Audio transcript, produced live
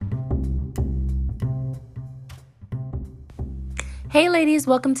Hey ladies,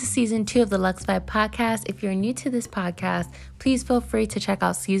 welcome to season 2 of the Lux Vibe podcast. If you're new to this podcast, please feel free to check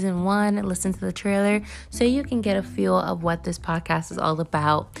out season 1 and listen to the trailer so you can get a feel of what this podcast is all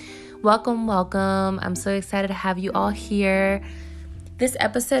about. Welcome. I'm so excited to have you all here. This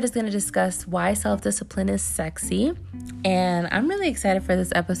episode is going to discuss why self-discipline is sexy. And I'm really excited for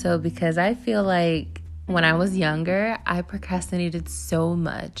this episode because I feel like when I was younger, I procrastinated so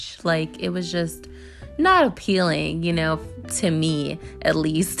much. Like, it was just not appealing, to me at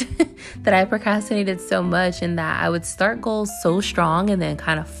least, that I procrastinated so much and that I would start goals so strong and then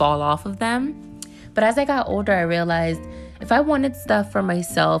kind of fall off of them. But as I got older, I realized if I wanted stuff for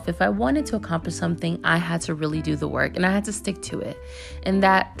myself, if I wanted to accomplish something, I had to really do the work and I had to stick to it. And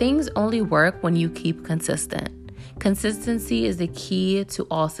that things only work when you keep consistent. Consistency is the key to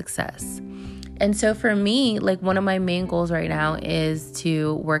all success. And so for me, one of my main goals right now is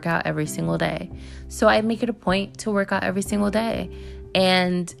to work out every single day. So I make it a point to work out every single day.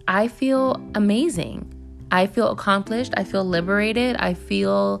 And I feel amazing. I feel accomplished. I feel liberated. I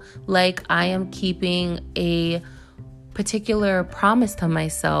feel like I am keeping a particular promise to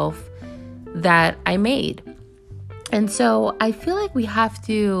myself that I made. And so I feel like we have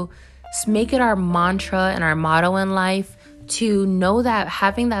to make it our mantra and our motto in life to know that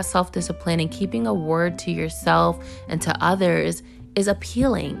having that self-discipline and keeping a word to yourself and to others is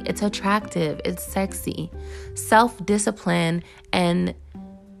appealing. It's attractive. It's sexy. Self-discipline and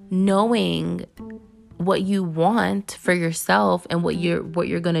knowing what you want for yourself and what you're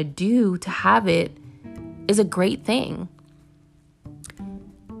going to do to have it is a great thing.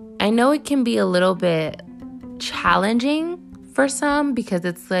 I know it can be a little bit challenging for some because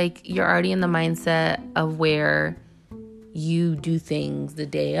it's like you're already in the mindset of where you do things the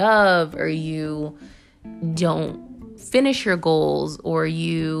day of, or you don't finish your goals, or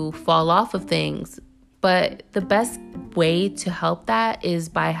you fall off of things. But the best way to help that is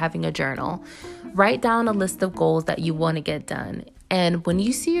by having a journal. Write down a list of goals that you want to get done. And when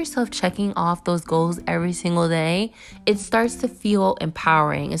you see yourself checking off those goals every single day, it starts to feel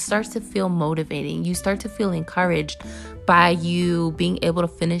empowering. It starts to feel motivating. You start to feel encouraged by you being able to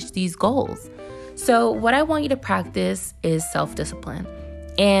finish these goals. So what I want you to practice is self-discipline.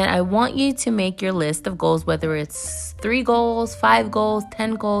 And I want you to make your list of goals, whether it's 3 goals, 5 goals,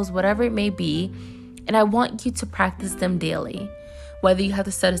 10 goals, whatever it may be. And I want you to practice them daily. Whether you have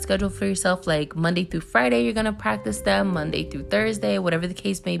to set a schedule for yourself, like Monday through Friday, you're going to practice them, Monday through Thursday, whatever the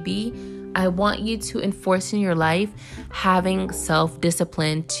case may be. I want you to enforce in your life having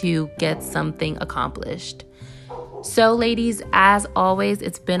self-discipline to get something accomplished. So ladies, as always,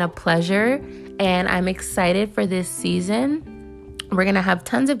 it's been a pleasure. And I'm excited for this season. We're going to have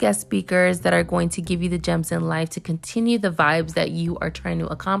tons of guest speakers that are going to give you the gems in life to continue the vibes that you are trying to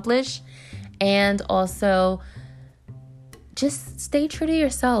accomplish. And also, just stay true to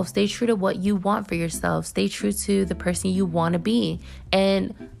yourself. Stay true to what you want for yourself. Stay true to the person you want to be.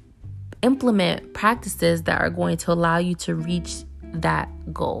 And implement practices that are going to allow you to reach that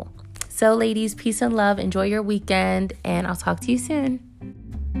goal. So ladies, peace and love. Enjoy your weekend. And I'll talk to you soon.